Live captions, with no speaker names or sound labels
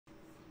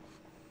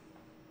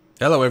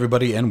Hello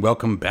everybody and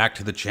welcome back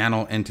to the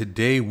channel, and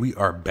today we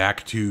are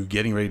back to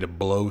getting ready to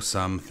blow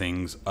some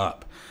things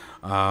up.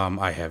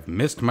 I have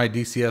missed my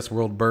DCS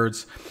World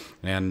birds,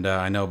 and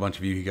I know a bunch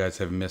of you guys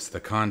have missed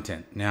the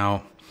content.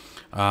 Now,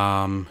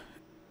 with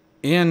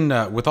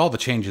all the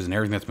changes and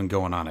everything that's been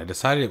going on, I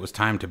decided it was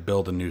time to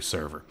build a new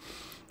server,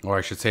 or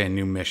I should say a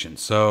new mission.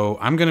 So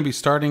I'm going to be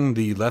starting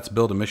the Let's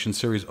Build a Mission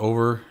series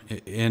over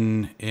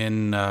in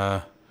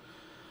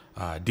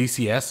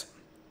DCS.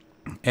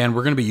 And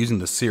we're going to be using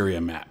the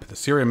Syria map. The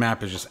Syria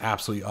map is just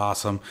absolutely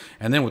awesome.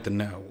 And then with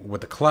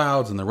the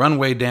clouds and the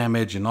runway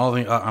damage and all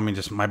the,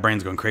 just my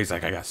brain's going crazy.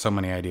 Like I got so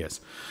many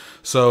ideas.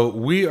 So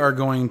we are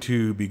going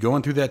to be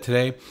going through that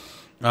today.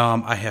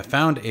 I have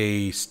found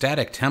a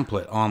static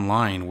template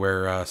online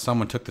where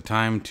someone took the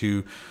time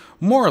to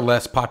more or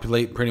less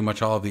populate pretty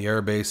much all of the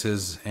air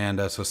bases, and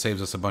so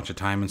saves us a bunch of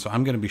time. And so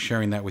I'm going to be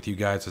sharing that with you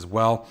guys as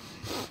well.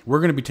 We're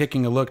going to be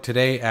taking a look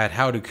today at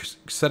how to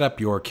set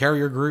up your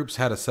carrier groups,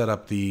 how to set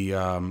up the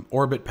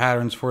orbit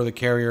patterns for the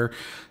carrier,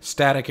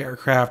 static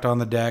aircraft on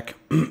the deck,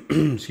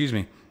 excuse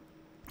me,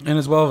 and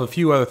as well as a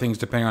few other things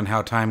depending on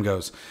how time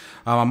goes.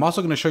 I'm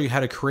also going to show you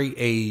how to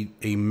create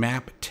a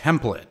map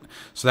template.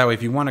 So that way,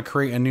 if you want to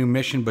create a new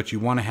mission, but you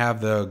want to have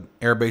the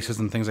air bases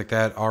and things like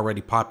that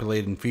already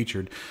populated and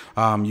featured,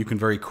 you can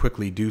very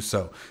quickly do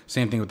so.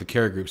 Same thing with the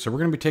carrier group. So we're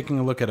going to be taking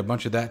a look at a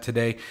bunch of that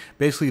today.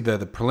 Basically,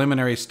 the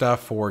preliminary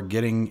stuff for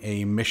getting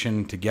a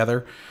mission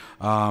together.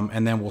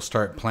 And then we'll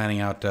start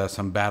planning out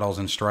some battles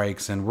and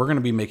strikes. And we're going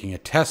to be making a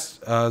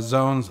test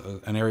zones,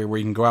 an area where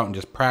you can go out and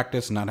just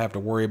practice and not have to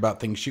worry about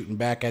things shooting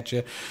back at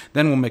you.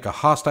 Then we'll make a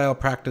hostile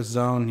practice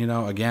zone. You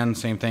know, again,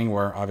 same thing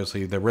where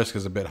obviously the risk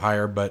is a bit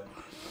higher, but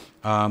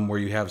where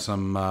you have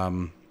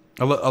some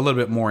a little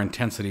bit more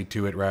intensity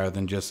to it rather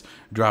than just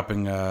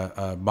dropping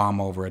a bomb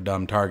over a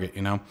dumb target,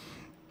 you know.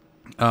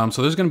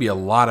 So there's going to be a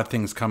lot of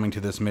things coming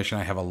to this mission.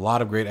 I have a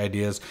lot of great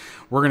ideas.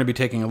 We're going to be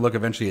taking a look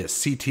eventually at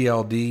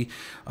CTLD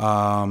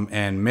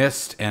and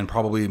Mist and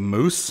probably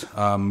Moose.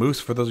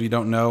 Moose, for those of you who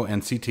don't know,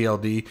 and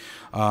CTLD,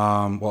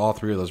 well, all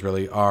three of those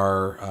really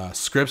are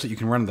scripts that you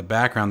can run in the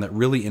background that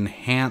really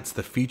enhance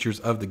the features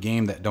of the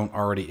game that don't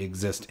already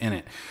exist in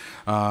it,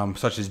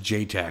 such as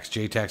JTAX.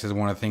 JTAX is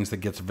one of the things that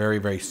gets very,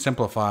 very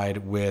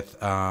simplified with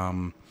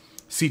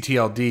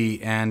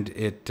CTLD, and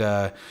it...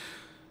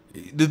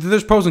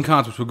 there's pros and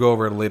cons, which we'll go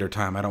over at a later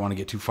time. I don't want to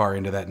get too far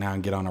into that now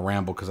and get on a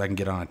ramble, because I can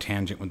get on a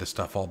tangent with this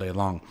stuff all day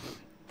long.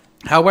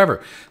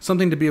 However,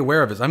 something to be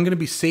aware of is I'm going to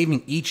be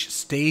saving each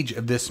stage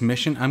of this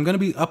mission. I'm going to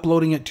be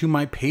uploading it to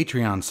my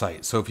Patreon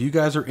site. So if you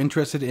guys are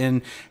interested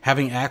in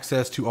having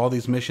access to all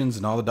these missions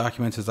and all the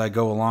documents as I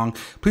go along,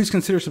 please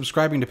consider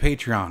subscribing to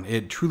Patreon.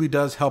 It truly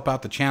does help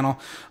out the channel.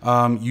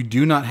 You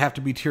do not have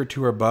to be tier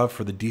 2 or above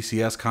for the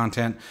DCS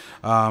content,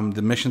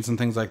 the missions and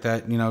things like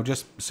that. You know,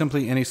 just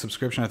simply any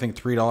subscription. I think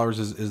 $3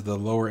 is the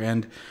lower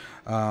end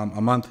a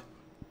month.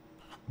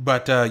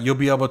 But you'll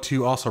be able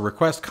to also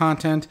request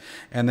content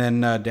and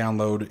then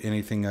download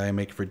anything that I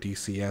make for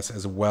DCS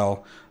as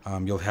well.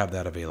 You'll have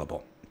that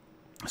available.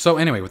 So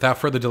anyway, without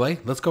further delay,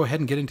 let's go ahead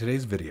and get into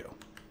today's video.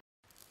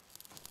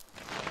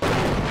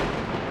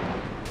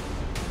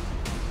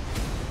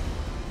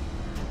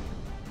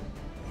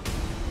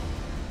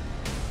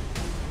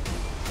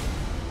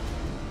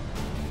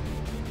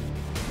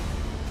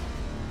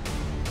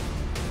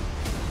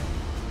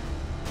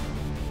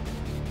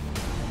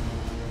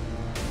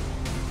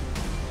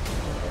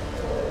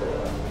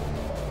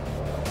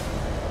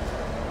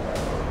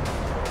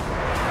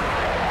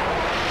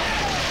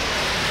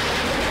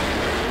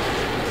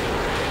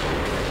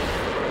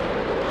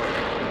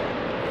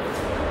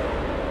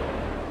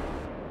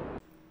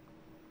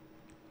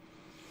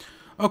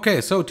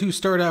 Okay, so to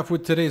start off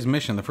with today's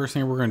mission, the first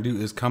thing we're going to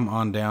do is come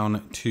on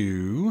down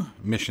to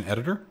Mission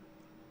Editor.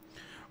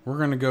 We're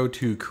going to go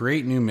to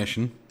Create New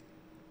Mission.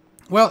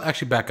 Well,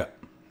 actually, back up.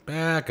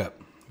 Back up.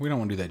 We don't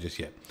want to do that just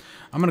yet.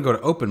 I'm going to go to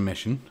Open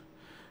Mission.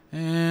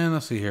 And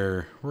let's see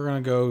here. We're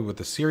going to go with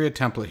the Syria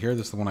template here.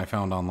 This is the one I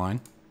found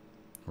online.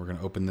 We're going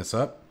to open this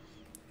up.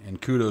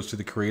 And kudos to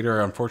the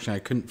creator. Unfortunately,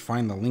 I couldn't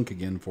find the link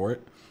again for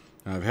it.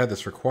 I've had this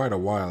for quite a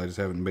while. I just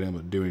haven't been able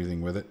to do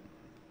anything with it.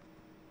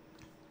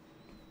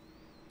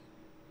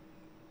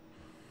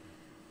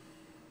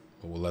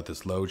 We'll let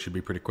this load, should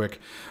be pretty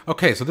quick.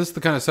 Okay, so this is the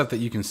kind of stuff that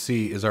you can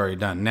see is already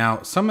done.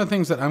 Now, some of the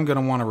things that I'm going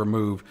to want to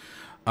remove,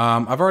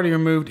 I've already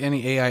removed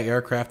any AI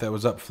aircraft that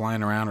was up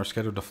flying around or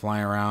scheduled to fly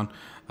around.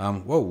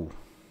 Whoa.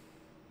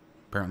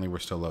 Apparently we're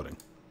still loading.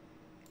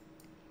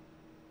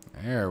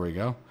 There we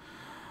go.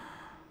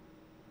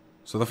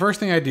 So the first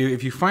thing I do,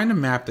 if you find a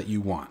map that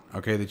you want,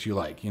 okay, that you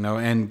like, you know,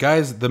 and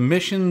guys, the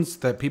missions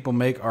that people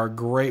make are a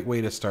great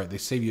way to start. They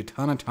save you a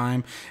ton of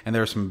time, and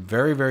there are some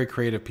very, very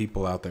creative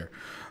people out there.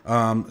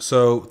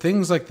 So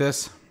things like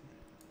this,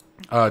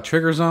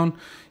 trigger zone,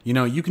 you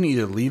know, you can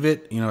either leave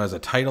it, you know, as a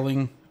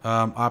titling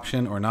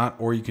option or not,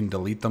 or you can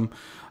delete them.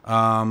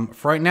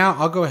 For right now,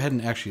 I'll go ahead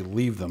and actually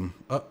leave them.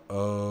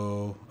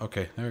 Uh-oh.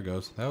 Okay, there it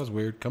goes. That was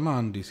weird. Come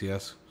on,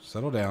 DCS.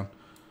 Settle down.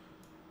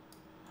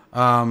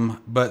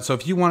 But so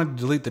if you wanted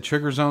to delete the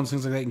trigger zones,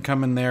 things like that can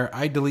come in there.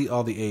 I delete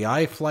all the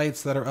AI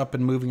flights that are up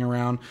and moving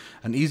around.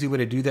 An easy way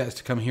to do that is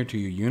to come here to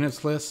your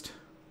units list.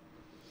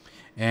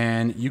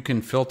 And you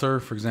can filter,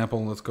 for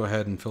example, let's go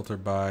ahead and filter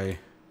by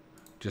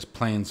just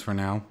planes for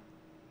now.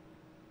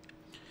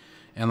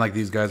 And like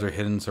these guys are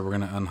hidden, so we're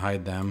going to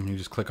unhide them. You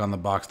just click on the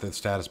box, the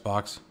status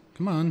box.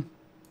 Come on.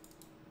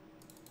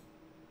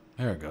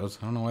 There it goes.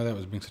 I don't know why that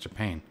was being such a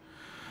pain.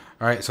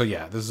 All right, so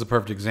yeah, this is a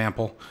perfect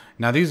example.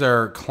 Now these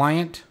are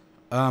client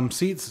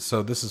seats,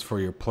 so this is for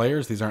your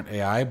players. These aren't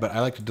AI, but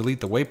I like to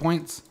delete the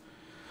waypoints,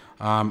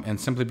 and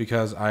simply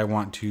because I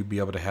want to be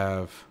able to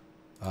have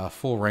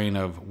full reign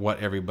of what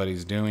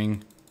everybody's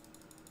doing.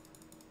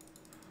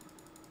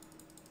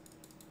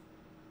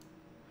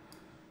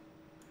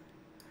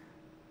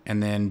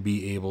 And then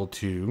be able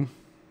to...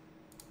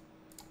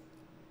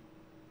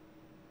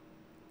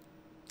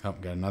 Oh,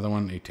 got another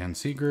one,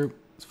 A10C group.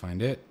 Let's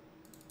find it.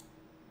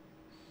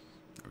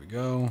 There we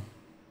go.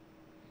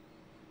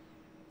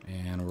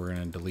 And we're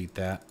going to delete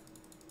that.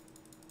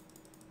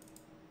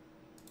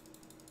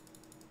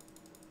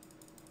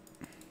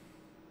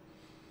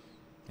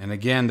 And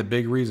again, the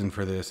big reason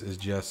for this is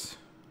just...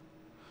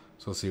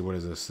 So let's see, what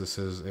is this? This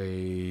is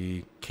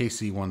a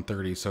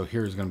KC-130. So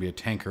here's going to be a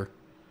tanker.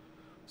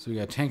 So we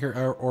got a tanker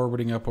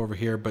orbiting up over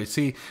here. But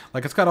see,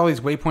 like it's got all these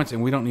waypoints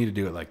and we don't need to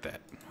do it like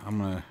that.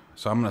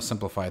 So I'm gonna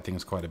simplify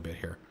things quite a bit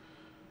here.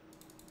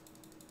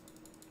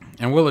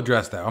 And we'll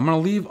address that. I'm gonna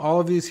leave all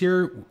of these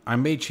here. I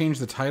may change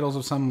the titles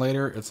of some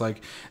later. It's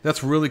like,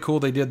 that's really cool.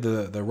 They did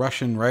the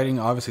Russian writing.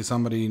 Obviously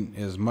somebody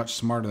is much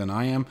smarter than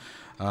I am.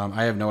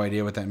 I have no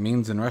idea what that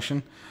means in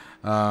Russian.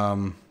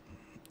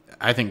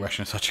 I think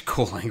Russian is such a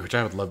cool language.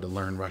 I would love to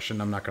learn Russian.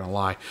 I'm not going to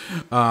lie.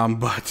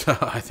 But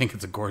I think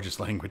it's a gorgeous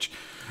language.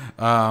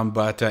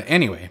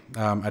 Anyway,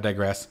 I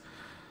digress.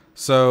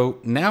 So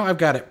now I've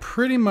got it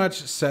pretty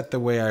much set the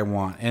way I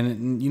want.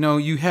 And, you know,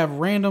 you have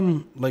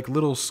random, like,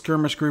 little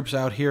skirmish groups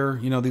out here.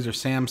 You know, these are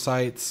SAM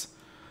sites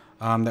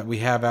that we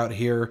have out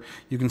here.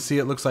 You can see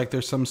it looks like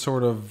there's some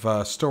sort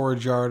of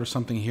storage yard or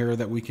something here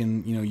that we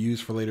can, you know,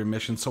 use for later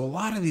missions. So a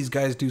lot of these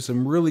guys do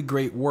some really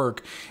great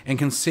work and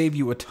can save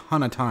you a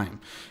ton of time,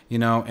 you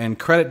know, and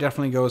credit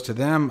definitely goes to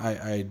them.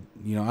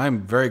 You know,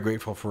 I'm very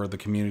grateful for the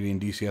community in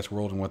DCS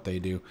World and what they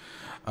do.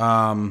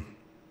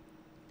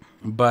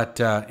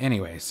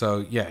 Anyway,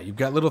 so yeah, you've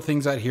got little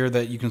things out here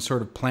that you can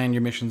sort of plan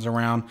your missions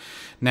around.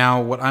 Now,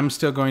 what I'm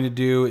still going to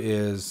do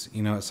is,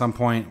 you know, at some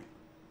point,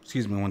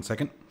 excuse me one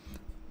second.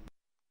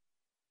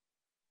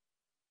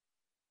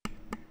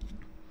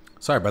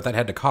 Sorry about that, I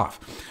had to cough.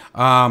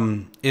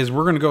 Is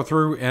we're going to go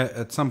through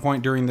at some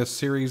point during this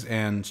series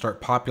and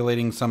start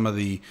populating some of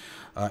the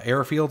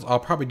airfields. I'll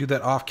probably do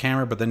that off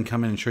camera, but then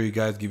come in and show you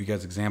guys, give you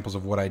guys examples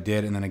of what I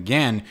did. And then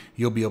again,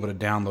 you'll be able to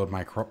download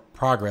my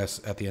progress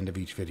at the end of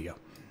each video.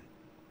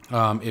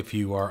 If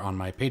you are on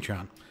my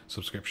Patreon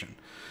subscription.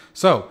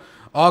 So,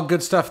 all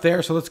good stuff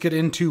there. So let's get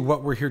into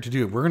what we're here to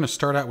do. We're going to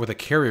start out with a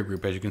carrier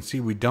group. As you can see,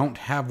 we don't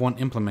have one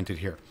implemented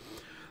here.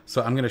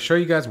 So I'm going to show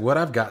you guys what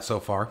I've got so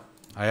far.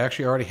 I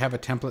actually already have a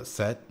template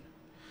set.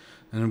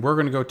 And we're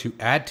going to go to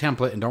add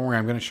template. And don't worry,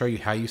 I'm going to show you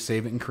how you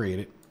save it and create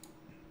it.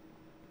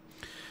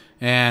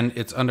 And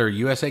it's under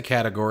USA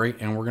category.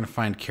 And we're going to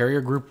find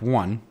carrier group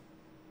 1.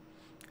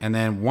 And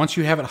then once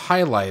you have it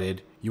highlighted,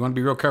 you want to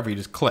be real careful. You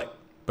just click.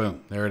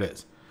 Boom. There it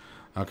is.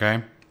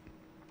 Okay.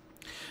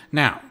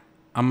 Now,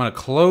 I'm going to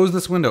close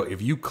this window.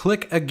 If you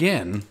click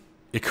again,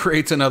 it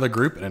creates another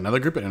group and another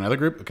group and another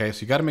group. Okay,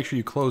 so you got to make sure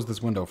you close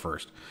this window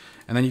first.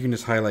 And then you can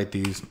just highlight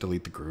these,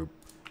 delete the group.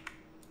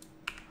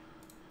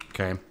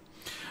 Okay.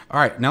 All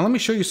right, now let me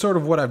show you sort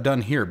of what I've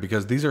done here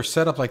because these are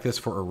set up like this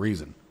for a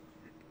reason.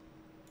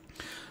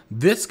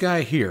 This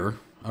guy here,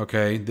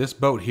 okay, this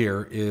boat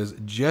here is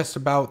just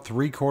about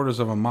 3/4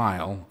 of a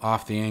mile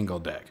off the angle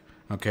deck.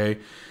 Okay.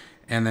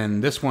 And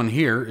then this one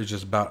here is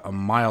just about a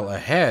mile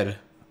ahead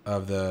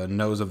of the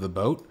nose of the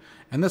boat.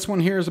 And this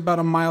one here is about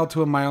a mile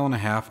to a mile and a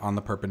half on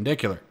the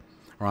perpendicular.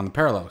 Or on the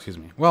parallel, excuse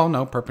me. Well,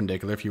 no,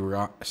 perpendicular if you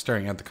were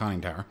staring at the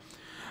conning tower.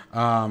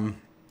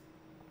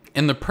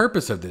 And the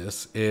purpose of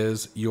this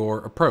is your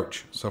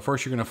approach. So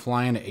first you're going to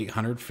fly into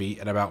 800 feet.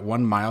 At about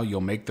 1 mile,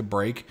 you'll make the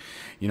break.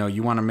 You know,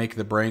 you want to make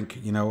the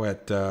break, you know,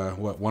 at,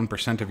 what,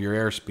 1% of your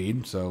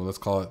airspeed. So let's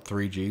call it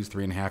 3 Gs,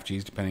 3.5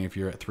 Gs, depending if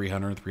you're at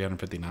 300,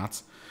 350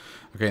 knots.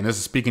 Okay, and this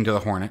is speaking to the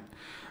Hornet.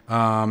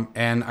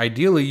 And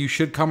ideally, you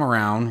should come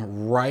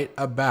around right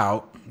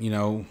about, you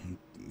know,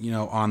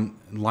 on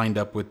lined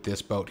up with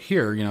this boat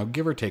here, you know,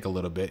 give or take a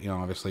little bit, you know,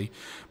 obviously.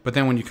 But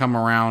then when you come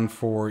around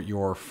for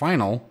your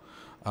final,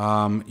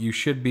 you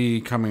should be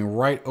coming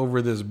right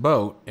over this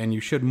boat, and you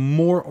should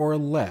more or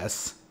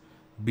less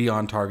be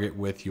on target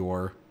with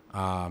your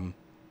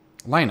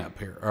lineup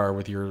here, or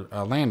with your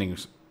landing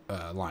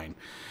line.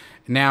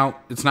 Now,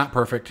 it's not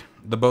perfect.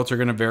 The boats are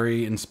going to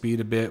vary in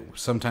speed a bit.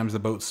 Sometimes the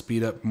boats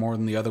speed up more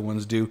than the other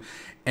ones do.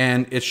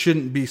 And it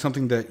shouldn't be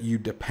something that you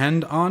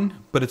depend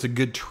on, but it's a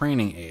good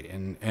training aid.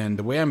 And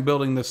the way I'm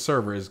building this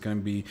server is going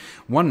to be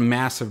one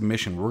massive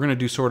mission. We're going to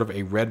do sort of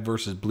a red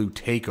versus blue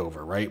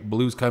takeover, right?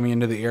 Blue's coming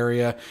into the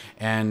area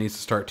and needs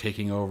to start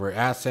taking over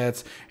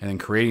assets and then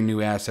creating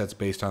new assets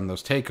based on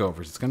those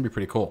takeovers. It's going to be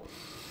pretty cool.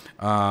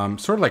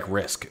 Sort of like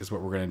Risk is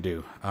what we're going to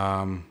do.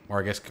 Or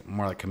I guess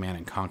more like Command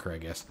and Conquer, I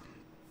guess.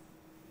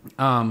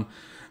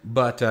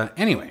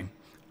 Anyway,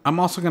 I'm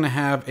also going to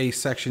have a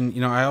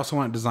section, I also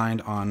want it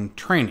designed on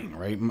training,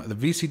 right? The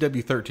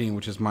VCW-13,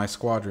 which is my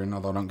squadron,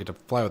 although I don't get to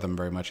fly with them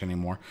very much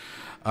anymore.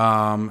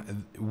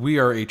 We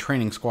are a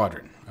training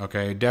squadron,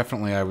 okay?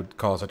 Definitely I would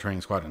call us a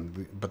training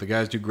squadron, but the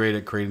guys do great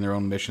at creating their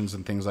own missions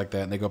and things like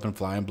that, and they go up and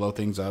fly and blow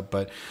things up,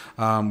 but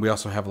we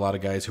also have a lot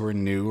of guys who are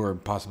new or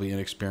possibly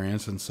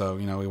inexperienced, and so,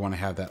 we want to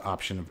have that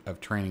option of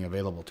training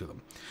available to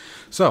them.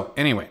 So,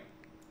 anyway.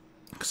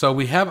 So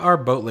we have our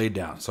boat laid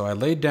down. So I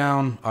laid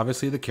down,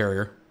 obviously, the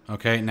carrier.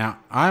 Okay, now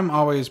I'm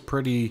always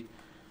pretty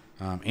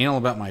anal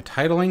about my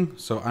titling.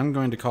 So I'm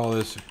going to call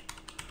this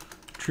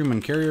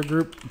Truman Carrier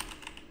Group.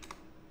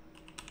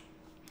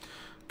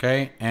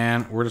 Okay,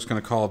 and we're just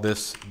going to call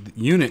this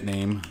unit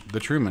name the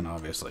Truman,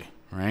 obviously,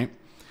 right?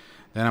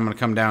 Then I'm going to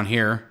come down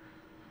here.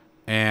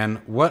 And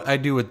what I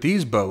do with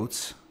these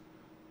boats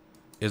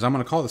is I'm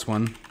going to call this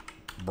one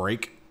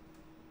Break.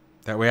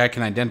 That way I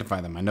can identify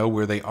them. I know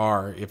where they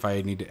are if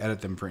I need to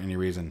edit them for any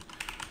reason.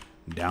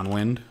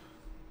 Downwind.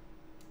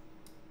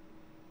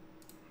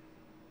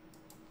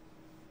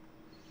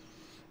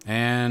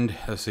 And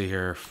let's see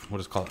here. We'll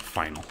just call it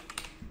Final.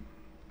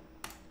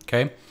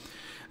 Okay.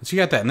 So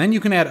you got that. And then you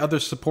can add other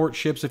support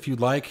ships if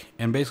you'd like.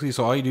 And basically,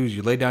 so all you do is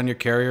you lay down your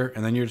carrier,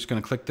 and then you're just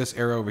going to click this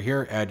arrow over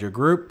here, add your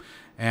group,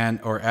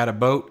 or add a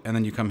boat, and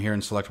then you come here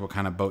and select what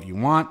kind of boat you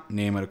want,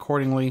 name it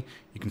accordingly.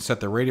 You can set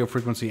the radio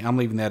frequency. I'm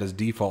leaving that as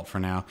default for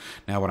now.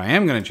 Now what I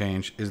am going to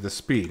change is the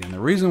speed, and the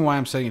reason why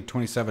I'm setting it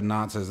 27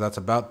 knots is that's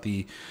about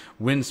the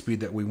wind speed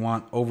that we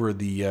want over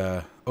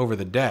the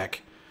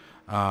deck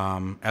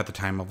at the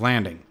time of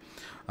landing.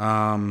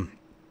 And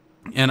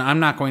I'm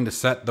not going to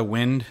set the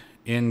wind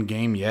in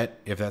game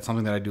yet. If that's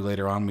something that I do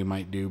later on, we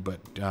might do,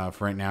 but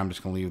for right now I'm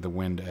just going to leave the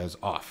wind as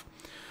off.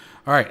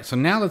 All right, so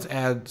now let's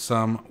add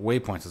some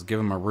waypoints. Let's give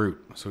them a route.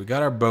 So we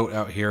got our boat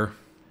out here.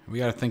 We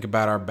got to think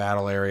about our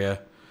battle area.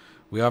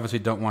 We obviously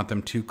don't want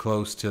them too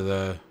close to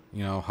the,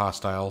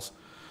 hostiles.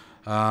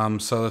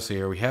 So let's see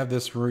here. We have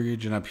this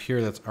region up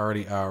here that's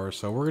already ours.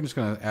 So we're just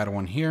going to add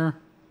one here.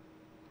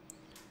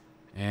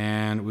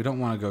 And we don't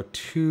want to go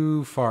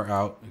too far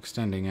out,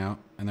 extending out.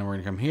 And then we're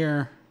going to come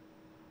here.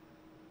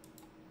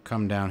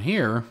 Come down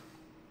here.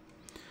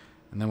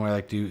 And then what I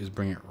like to do is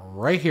bring it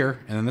right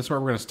here. And then this is where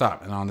we're going to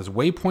stop. And on this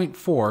waypoint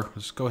 4,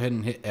 let's go ahead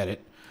and hit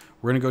edit.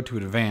 We're going to go to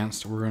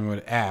advanced. We're going to go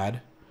to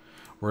add.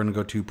 We're going to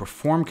go to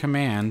perform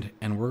command.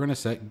 And we're going to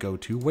set go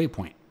to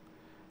waypoint.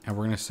 And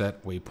we're going to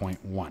set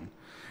waypoint 1.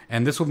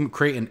 And this will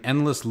create an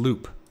endless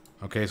loop.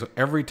 Okay, so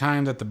every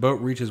time that the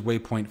boat reaches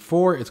waypoint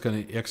 4, it's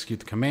going to execute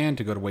the command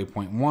to go to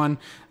waypoint 1.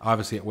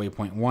 Obviously at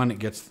waypoint 1, it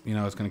gets,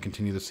 it's going to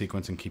continue the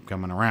sequence and keep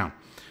coming around.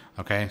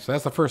 Okay, so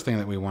that's the first thing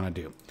that we want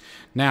to do.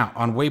 Now,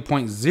 on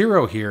waypoint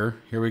 0 here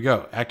we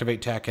go.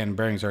 Activate TACAN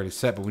bearings already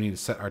set, but we need to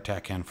set our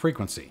TACAN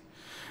frequency.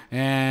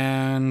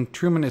 And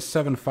Truman is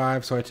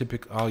 7.5, so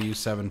I'll use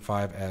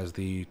 7.5 as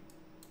the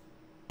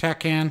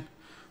TACAN.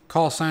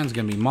 Call sign is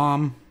going to be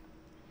Mom,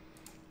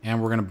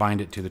 and we're going to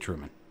bind it to the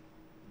Truman.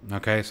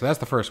 Okay, so that's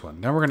the first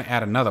one. Then we're going to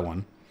add another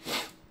one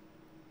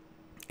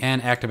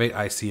and activate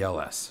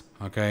ICLS.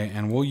 Okay,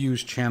 and we'll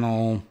use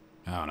channel,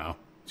 I don't know,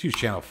 let's use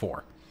channel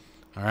 4.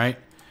 All right.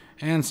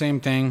 And same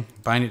thing,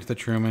 bind it to the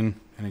Truman,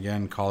 and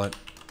again, call it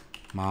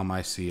Mom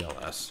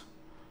ICLS.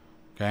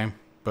 Okay,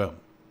 boom.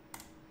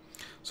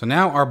 So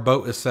now our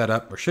boat is set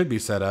up, or should be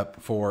set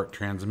up, for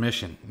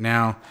transmission.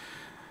 Now,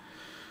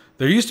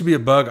 there used to be a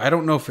bug, I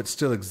don't know if it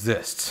still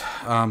exists,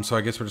 so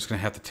I guess we're just going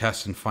to have to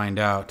test and find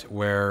out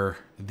where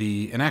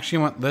and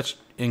actually,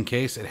 in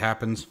case it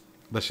happens,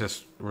 let's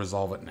just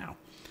resolve it now.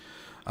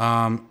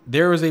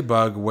 There was a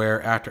bug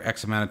where after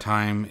X amount of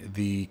time,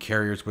 the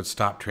carriers would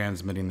stop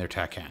transmitting their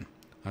TACAN.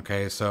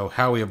 Okay, so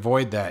how we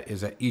avoid that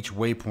is at each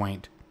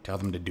waypoint, tell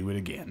them to do it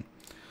again.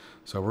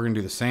 So we're going to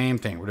do the same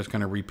thing. We're just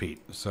going to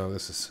repeat. So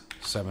this is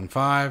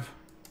 7.5,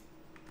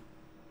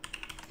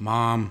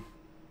 Mom,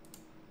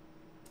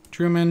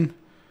 Truman.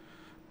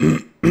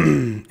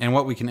 And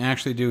what we can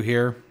actually do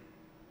here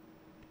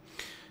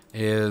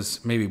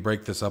is maybe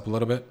break this up a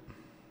little bit.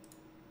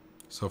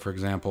 So for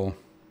example,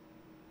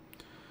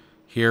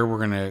 here we're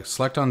going to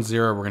select on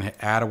 0, we're going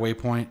to add a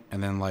waypoint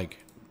and then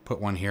put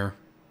one here.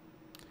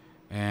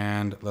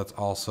 And let's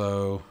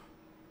also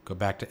go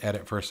back to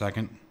edit for a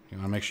second. You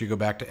want to make sure you go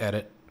back to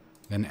edit,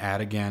 then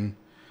add again.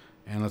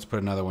 And let's put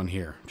another one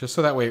here, just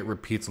so that way it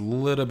repeats a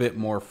little bit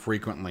more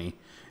frequently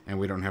and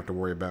we don't have to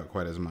worry about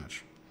quite as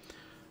much.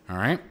 All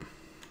right.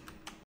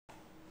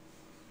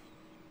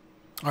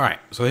 All right,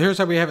 so here's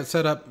how we have it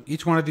set up.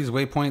 Each one of these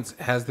waypoints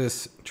has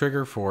this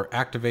trigger for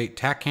activate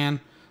TACAN.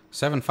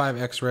 75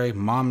 X-ray.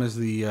 Mom is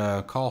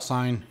the call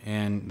sign,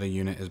 and the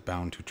unit is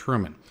bound to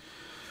Truman.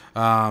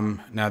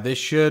 Now this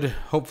should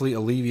hopefully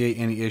alleviate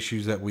any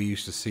issues that we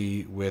used to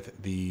see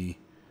with the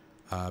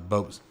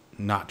boats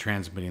not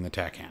transmitting the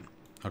TACAN.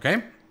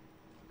 Okay?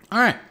 All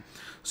right.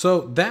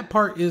 So that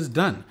part is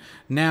done.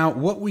 Now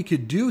what we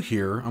could do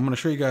here, I'm going to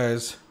show you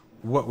guys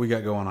what we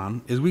got going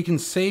on, is we can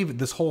save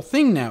this whole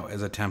thing now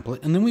as a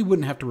template, and then we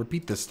wouldn't have to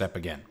repeat this step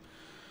again.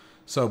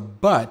 So,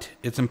 but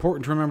it's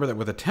important to remember that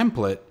with a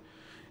template,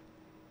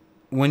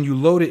 when you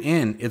load it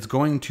in, it's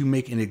going to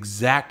make an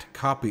exact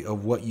copy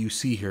of what you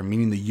see here,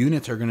 meaning the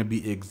units are going to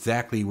be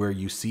exactly where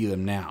you see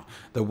them now.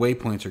 The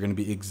waypoints are going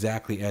to be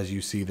exactly as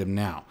you see them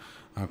now.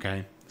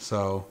 Okay,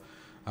 so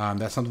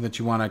that's something that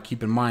you want to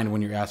keep in mind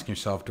when you're asking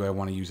yourself, do I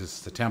want to use this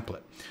as a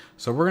template?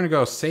 So we're going to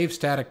go save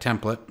static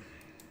template,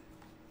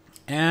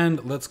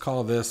 and let's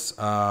call this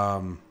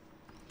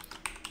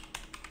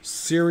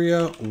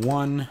Syria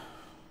 1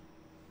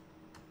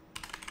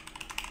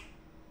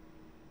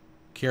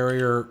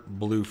 Carrier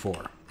Blue 4.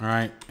 All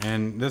right,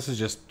 and this is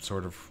just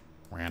sort of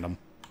random.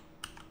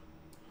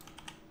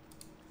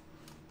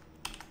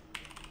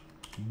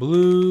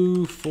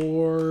 Blue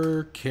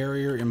 4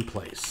 carrier in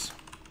place.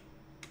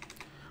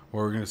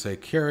 Or we're going to say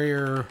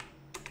carrier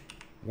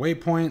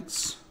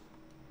waypoints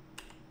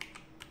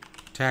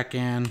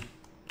TACAN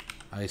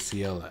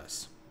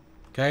ICLS.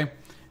 Okay,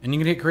 and you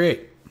can hit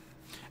create.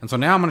 And so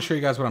now I'm going to show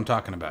you guys what I'm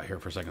talking about here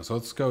for a second. So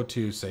let's go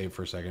to save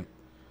for a second.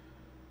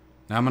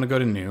 Now I'm going to go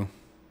to new,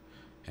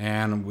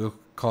 and we'll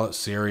call it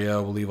Syria.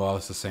 We'll leave all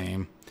this the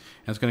same.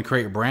 And it's going to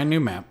create a brand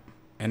new map.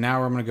 And now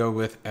we're going to go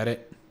with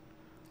edit,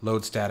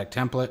 load static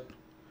template,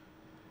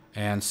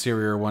 and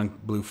Syria 1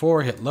 Blue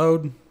 4, hit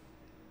load.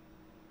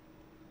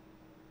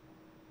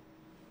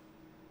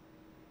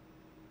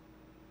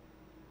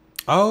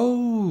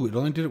 Oh, it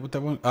only did it with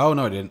that one. Oh,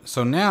 no, it didn't.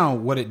 So now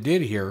what it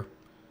did here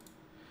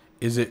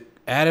is it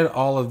added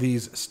all of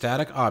these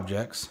static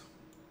objects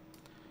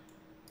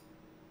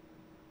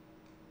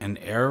and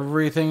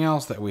everything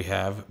else that we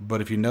have. But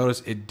if you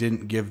notice, it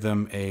didn't give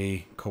them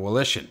a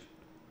coalition.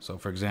 So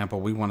for example,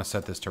 we want to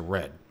set this to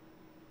red.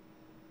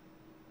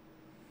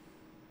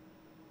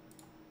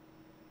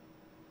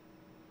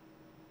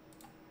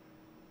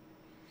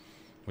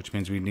 Which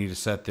means we need to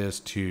set this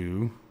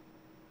to,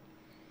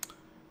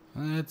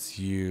 let's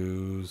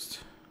use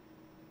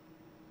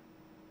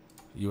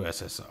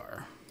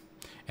USSR.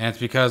 And it's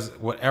because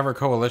whatever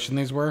coalition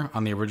these were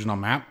on the original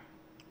map,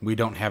 we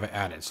don't have it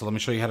added. So let me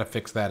show you how to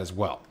fix that as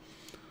well.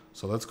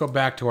 So let's go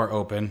back to our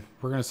open.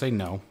 We're going to say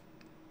no.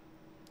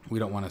 We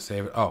don't want to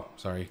save it. Oh,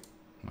 sorry.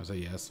 I want to say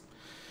yes.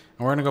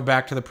 And we're going to go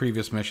back to the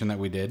previous mission that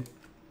we did.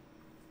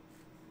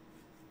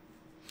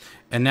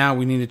 And now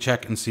we need to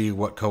check and see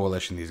what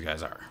coalition these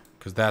guys are,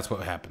 because that's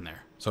what happened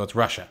there. So it's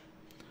Russia.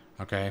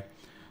 Okay.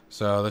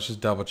 So let's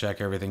just double check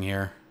everything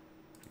here.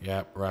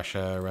 Yep,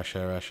 Russia,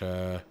 Russia,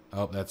 Russia.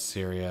 Oh, that's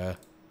Syria.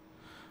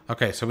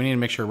 Okay, so we need to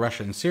make sure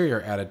Russia and Syria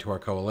are added to our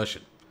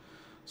coalition.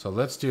 So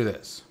let's do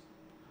this.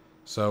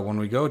 So when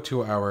we go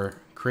to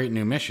our create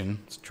new mission,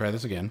 let's try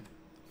this again.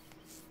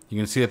 You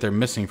can see that they're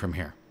missing from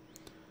here.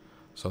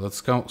 So let's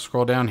go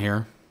scroll down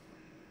here.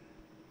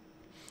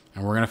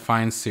 And we're going to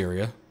find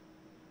Syria.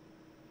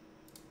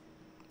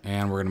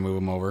 And we're going to move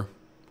them over.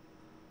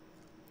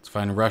 Let's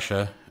find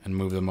Russia and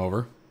move them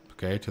over.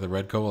 Okay, to the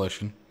red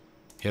coalition.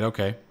 Hit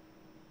OK.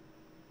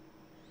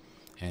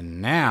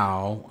 And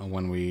now,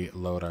 when we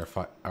load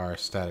our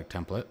static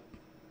template,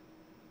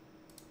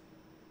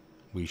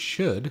 we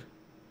should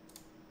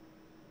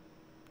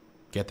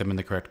get them in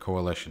the correct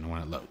coalition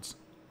when it loads.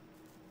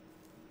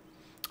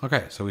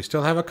 Okay, so we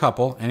still have a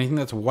couple. Anything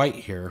that's white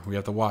here, we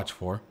have to watch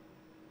for.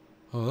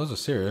 Oh, those are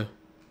Syria.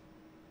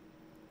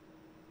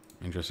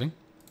 Interesting.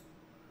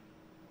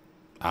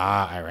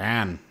 Ah,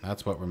 Iran.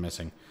 That's what we're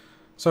missing.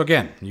 So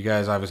again, you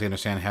guys obviously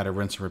understand how to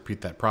rinse and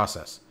repeat that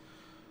process.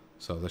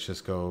 So let's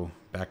just go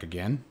back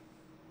again.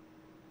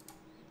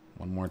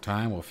 One more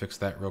time. We'll fix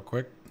that real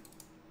quick.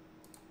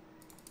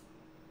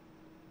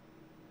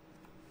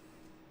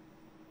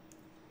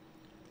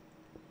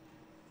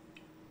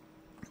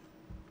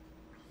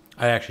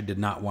 I actually did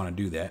not want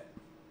to do that.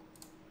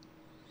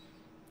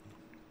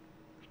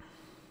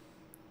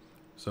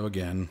 So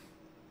again,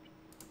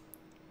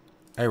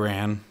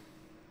 Iran,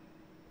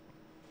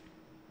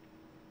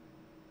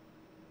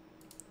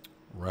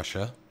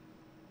 Russia,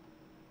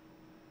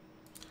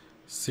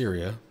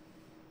 Syria,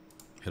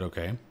 hit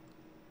OK.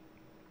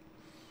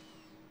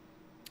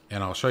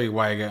 And I'll show you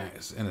why,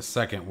 guys, in a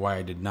second, why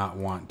I did not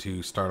want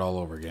to start all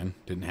over again.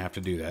 Didn't have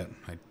to do that.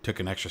 I took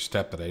an extra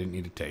step that I didn't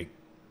need to take.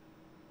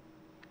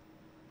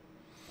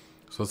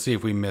 So let's see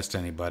if we missed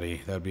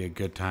anybody. That would be a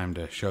good time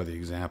to show the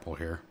example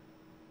here.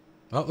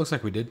 Oh, it looks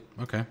like we did.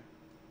 Okay.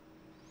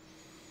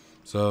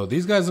 So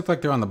these guys look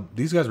like they're on the...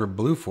 These guys were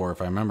blue 4,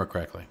 if I remember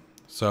correctly.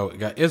 So we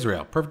got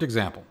Israel. Perfect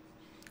example.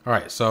 All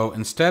right, so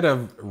instead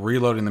of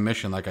reloading the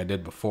mission like I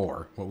did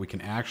before, what we can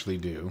actually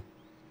do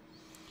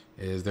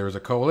is there's a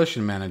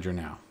coalition manager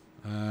now.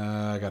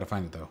 I got to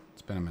find it, though.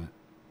 It's been a minute.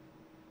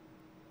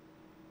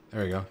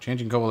 There we go.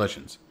 Changing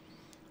coalitions.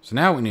 So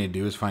now what we need to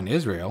do is find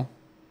Israel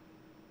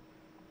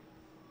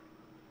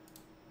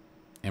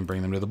and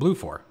bring them to the blue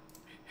 4.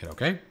 Hit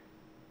OK.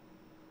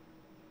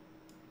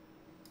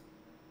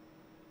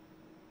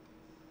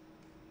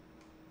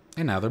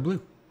 And now they're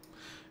blue.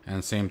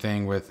 And same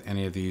thing with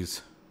any of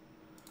these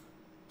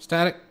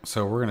static.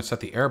 So we're going to set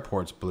the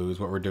airports blue is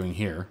what we're doing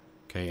here.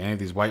 Okay, any of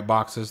these white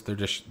boxes,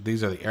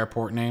 these are the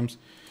airport names.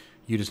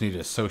 You just need to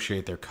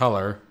associate their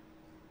color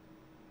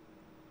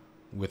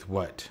with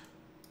what?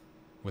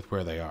 With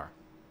where they are.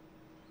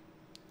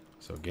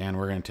 So again,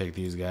 we're going to take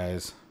these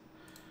guys.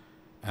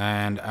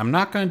 And I'm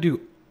not going to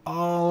do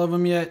all of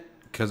them yet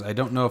because I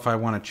don't know if I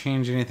want to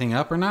change anything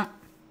up or not.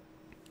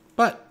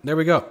 But there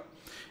we go.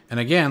 And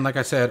again, like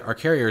I said, our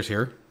carrier is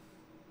here.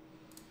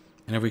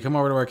 And if we come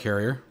over to our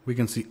carrier, we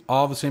can see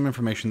all the same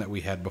information that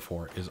we had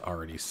before is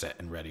already set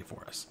and ready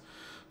for us.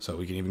 So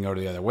we can even go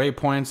to the other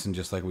waypoints, and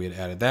just like we had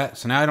added that.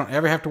 So now I don't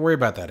ever have to worry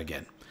about that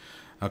again.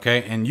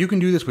 Okay, and you can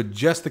do this with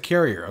just the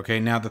carrier. Okay,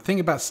 now the thing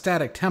about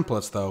static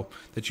templates, though,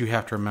 that you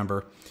have to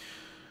remember,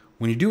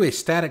 when you do a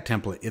static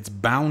template, it's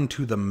bound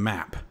to the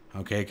map.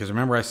 Okay, because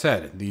remember I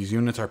said these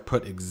units are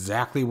put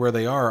exactly where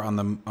they are on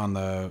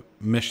the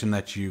mission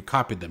that you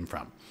copied them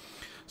from.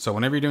 So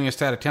whenever you're doing a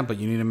static template,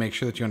 you need to make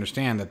sure that you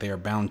understand that they are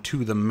bound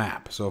to the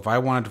map. So if I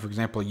wanted to, for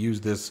example,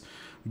 use this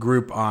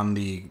group on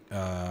the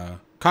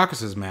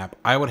Caucasus map,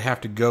 I would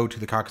have to go to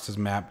the Caucasus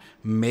map,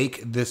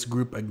 make this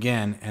group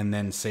again, and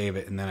then save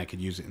it, and then I could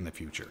use it in the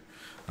future.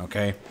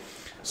 Okay,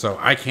 so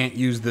I can't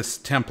use this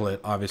template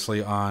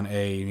obviously on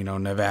a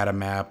Nevada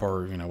map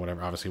or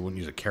whatever. Obviously, wouldn't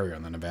use a carrier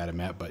on the Nevada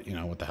map, but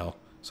what the hell?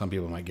 Some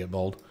people might get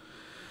bold.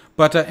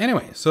 But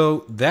anyway,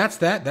 so that's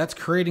that. That's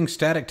creating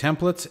static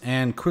templates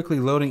and quickly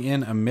loading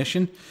in a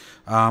mission.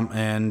 Like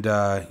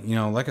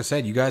I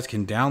said, you guys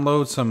can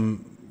download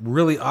some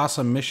really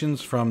awesome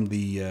missions from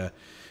the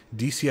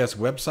DCS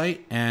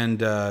website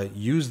and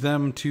use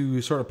them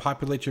to sort of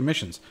populate your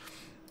missions.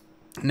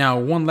 Now,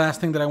 one last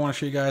thing that I want to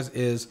show you guys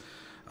is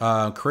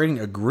creating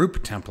a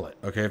group template.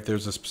 Okay, if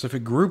there's a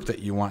specific group that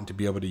you want to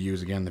be able to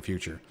use again in the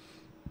future.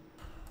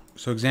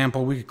 So,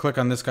 example, we could click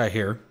on this guy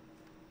here.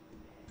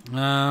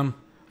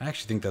 I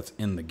actually think that's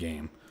in the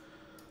game.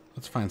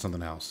 Let's find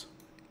something else.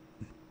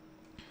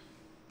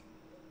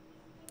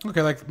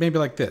 Okay, maybe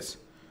like this.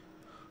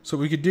 So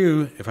what we could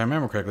do, if I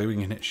remember correctly, we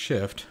can hit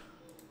Shift.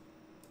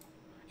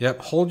 Yep,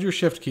 hold your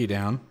Shift key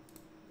down.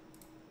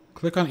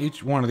 Click on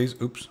each one of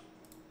these. Oops.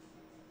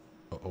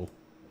 Uh-oh.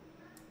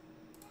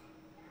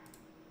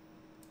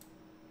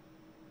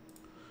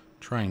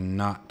 Trying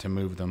not to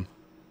move them.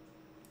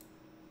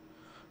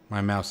 My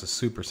mouse is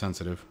super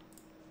sensitive.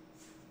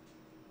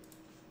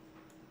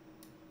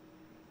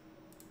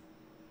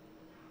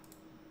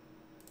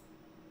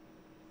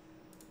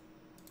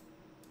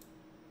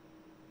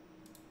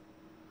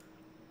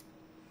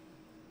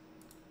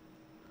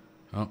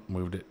 Oh,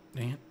 moved it.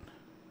 Dang it.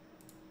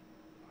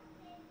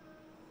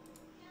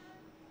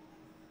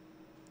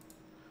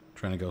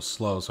 Trying to go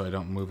slow so I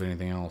don't move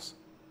anything else.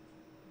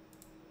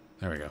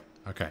 There we go.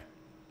 Okay.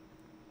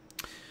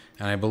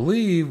 And I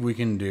believe we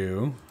can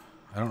do...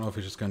 I don't know if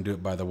it's just going to do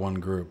it by the one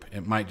group.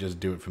 It might just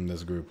do it from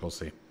this group. We'll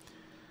see.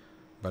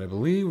 But I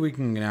believe we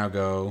can now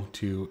go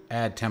to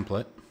Add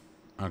Template.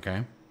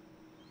 Okay.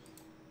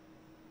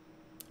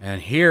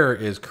 And here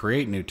is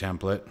Create New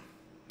Template.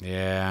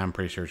 Yeah, I'm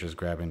pretty sure it's just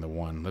grabbing the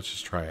one. Let's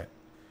just try it.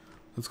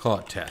 Let's call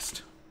it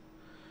Test.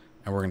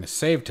 And we're going to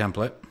save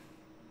template.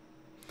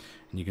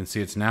 And you can see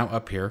it's now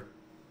up here.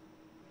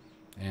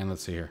 And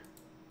let's see here.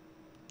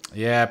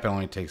 Yep, it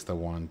only takes the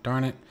one.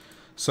 Darn it.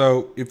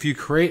 So if you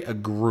create a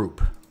group,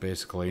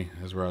 basically,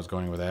 is where I was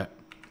going with that.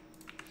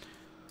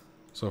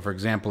 So for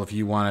example, if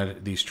you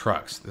wanted these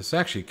trucks, this is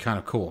actually kind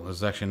of cool. This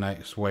is actually a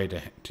nice way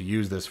to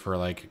use this for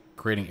like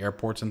creating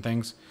airports and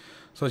things.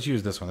 So let's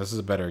use this one. This is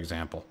a better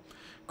example.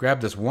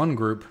 Grab this one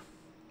group,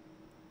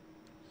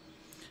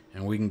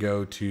 and we can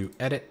go to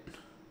Edit,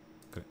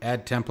 go to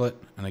Add Template,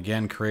 and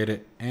again create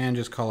it, and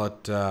just call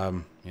it, what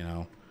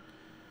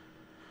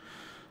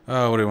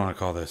do we want to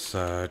call this?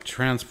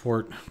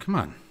 Transport. Come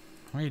on,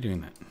 why are you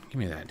doing that? Give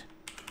me that.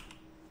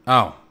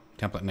 Oh,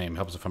 template name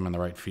helps if I'm in the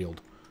right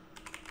field.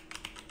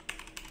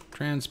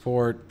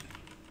 Transport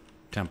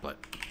template.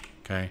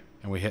 Okay,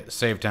 and we hit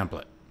Save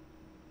Template.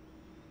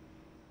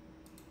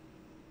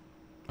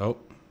 Oh.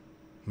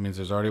 Means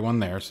there's already one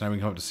there, so now we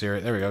can come up to Syria.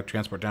 There we go,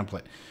 transport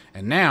template.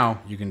 And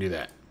now you can do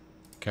that.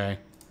 Okay.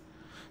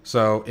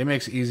 So it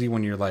makes it easy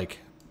when you're like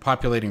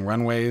populating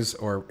runways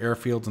or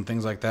airfields and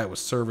things like that with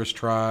service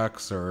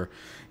trucks, or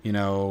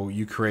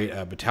you create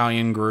a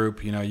battalion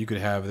group. You could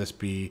have this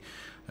be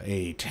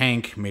a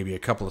tank, maybe a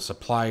couple of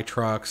supply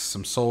trucks,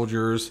 some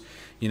soldiers.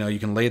 You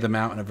can lay them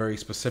out in a very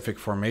specific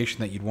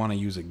formation that you'd want to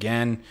use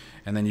again,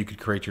 and then you could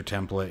create your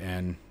template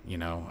and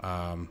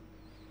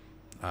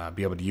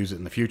be able to use it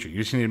in the future. You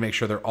just need to make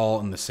sure they're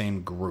all in the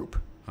same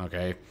group.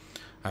 Okay,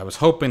 I was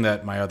hoping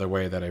that my other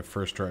way that I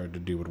first tried to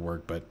do would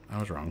work, but I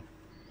was wrong.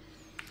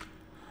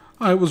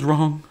 I was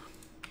wrong.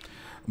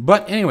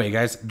 But anyway,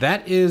 guys,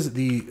 that is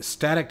the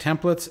static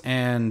templates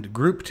and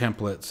group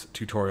templates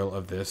tutorial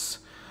of this.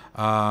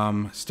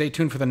 Stay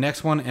tuned for the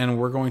next one, and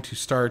we're going to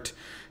start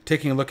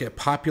taking a look at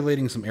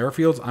populating some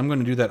airfields. I'm going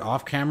to do that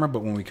off camera, but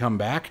when we come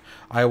back,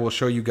 I will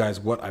show you guys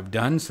what I've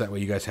done, so that way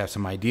you guys have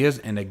some ideas.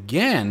 And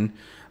again,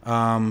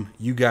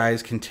 you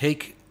guys can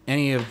take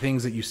any of the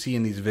things that you see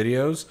in these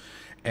videos,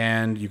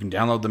 and you can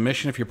download the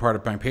mission if you're part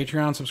of my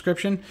Patreon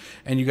subscription,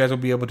 and you guys will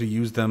be able to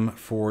use them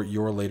for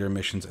your later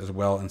missions as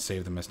well and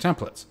save them as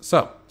templates.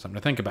 So, something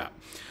to think about.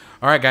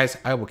 All right, guys,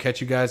 I will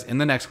catch you guys in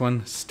the next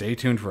one. Stay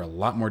tuned for a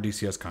lot more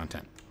DCS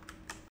content.